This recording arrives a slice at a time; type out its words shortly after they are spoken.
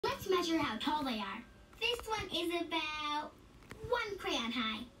measure how tall they are. This one is about 1 crayon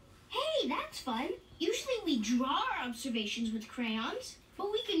high. Hey, that's fun. Usually we draw our observations with crayons,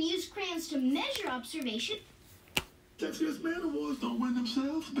 but we can use crayons to measure observation. Sexiest Man Awards don't win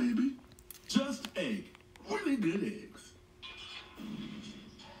themselves, baby. Just egg. Really good eggs.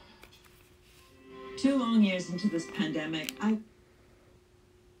 2 long years into this pandemic,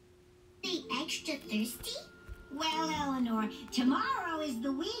 The extra thirsty? Well, Elinor, tomorrow is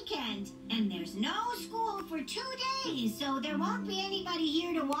the weekend, and there's no school for 2 days, so there won't be anybody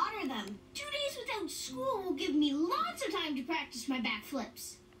here to water them. 2 days without school will give me lots of time to practice my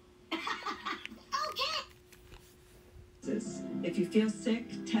backflips. Okay. if you feel sick,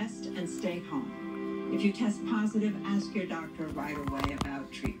 test and stay home. If you test positive, ask your doctor right away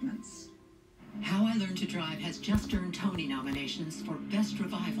about treatments. How I Learned to Drive has just earned Tony nominations for Best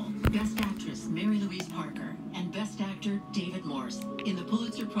Revival, Best Actress Mary Louise Parker, and Best Actor David Morse in the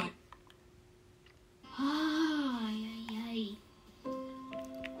Pulitzer Prize.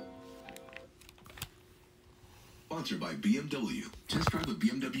 Sponsored by BMW. Test drive a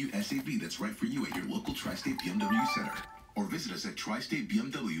BMW SAV that's right for you at your local Tri-State BMW Center. Or visit us at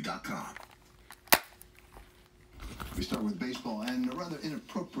tristatebmw.com. We start with baseball and a rather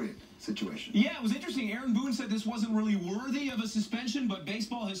inappropriate situation. Yeah, it was interesting. Aaron Boone said this wasn't really worthy of a suspension, but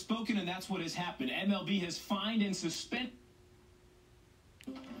baseball has spoken, and that's what has happened. MLB has fined and suspended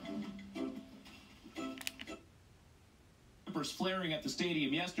flaring at the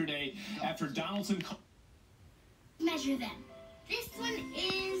stadium yesterday after Donaldson measure them. This one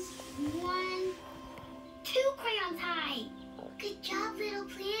is 2 crayons high. Good job, little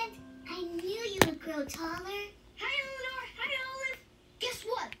plant. I knew you would grow taller. Hi, Elinor. Hi, Olive. Guess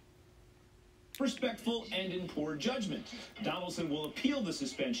what? respectful and in poor judgment. Donaldson will appeal the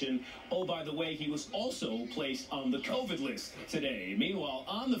suspension. Oh, by the way, he was also placed on the COVID list today. Meanwhile,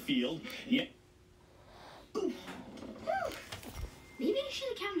 on the field, Maybe I should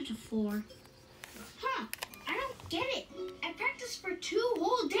have counted to 4. Huh, I don't get it. I practiced for 2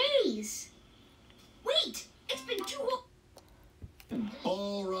 whole days. Wait, it's been 2 whole...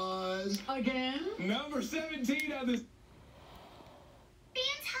 All rise. Again? Number 17 on this...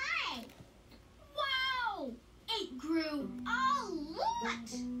 Band's high. Wow, it grew a lot.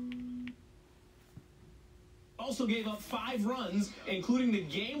 Also gave up 5 runs, including the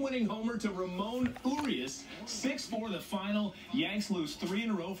game-winning homer to Ramon Urias. 6-4 the final. Yanks lose 3 in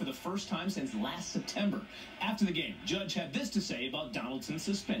a row for the first time since last September. After the game, Judge had this to say about Donaldson's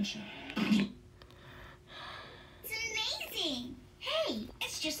suspension. It's amazing. Hey,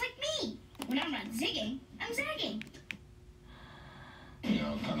 it's just like me. When I'm not zigging, I'm zagging. You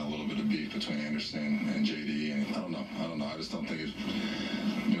know, kind of a little bit of beef between Anderson and JD, and I don't know. I just don't think it's,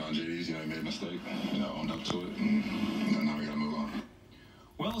 you know, JD's, he made a mistake, owned up to it, and now we gotta move on.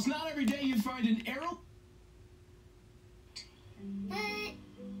 Well, it's not every day you find an arrow. But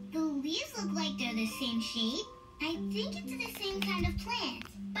the leaves look like they're the same shape. I think it's the same kind of plant.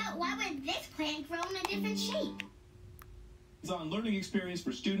 But why would this plant grow in a different shape? It's on learning experience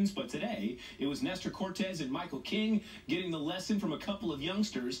for students, but today it was Nestor Cortez and Michael King getting the lesson from a couple of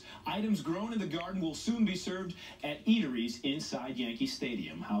youngsters. Items grown in the garden will soon be served at eateries inside Yankee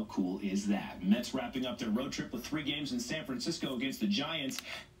Stadium. How cool is that? Mets wrapping up their road trip with 3 games in San Francisco against the Giants.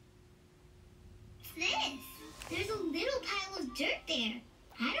 What's this? There's a little pile of dirt there.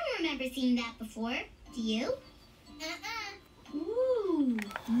 I don't remember seeing that before. Do you? Ooh,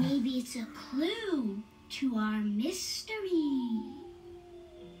 maybe it's a clue to our mystery.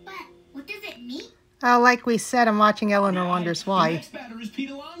 But what does it mean? Oh, like we said, I'm watching Elinor Wonders. Why? The next batter is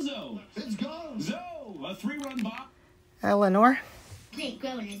Pete Alonso. It's gone. Zo, a 3-run bomb. Elinor? They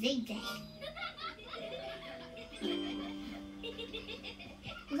grow in a zigzag.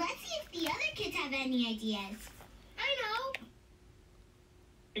 Let's see if the other kids have any ideas. I know.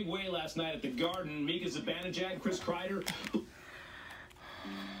 Big way last night at the Garden. Mika Zibanejad, Chris Kreider.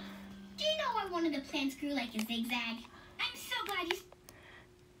 Do you know why one of the plants grew like a zigzag? I'm so glad you...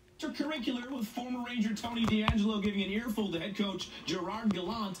 Curricular with former Ranger Tony D'Angelo giving an earful to head coach Gerard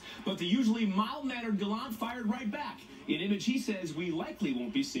Gallant, but the usually mild-mannered Gallant fired right back. An image he says we likely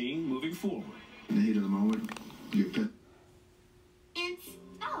won't be seeing moving forward. In the heat of the moment, you get... Plants?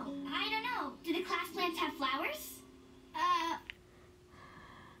 Oh, I don't know. Do the class plants have flowers?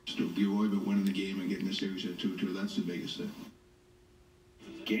 Still, you've always been winning the game and getting the series at 2-2. That's the biggest thing.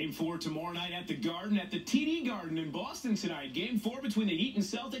 Game 4 tomorrow night at the Garden, at the TD Garden in Boston tonight. Game 4 between the Heat and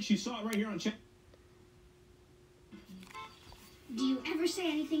Celtics. You saw it right here on chat. Do you ever say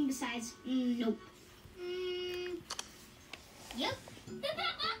anything besides, nope? Yep.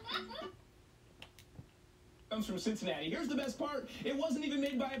 Comes from Cincinnati. Here's the best part. It wasn't even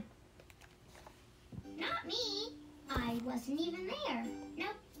made by... Not me. I wasn't even there.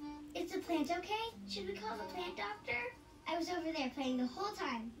 Nope. Is the plant okay? Should we call the plant doctor? I was over there playing the whole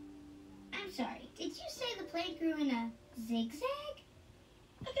time. I'm sorry. Did you say the plant grew in a zigzag?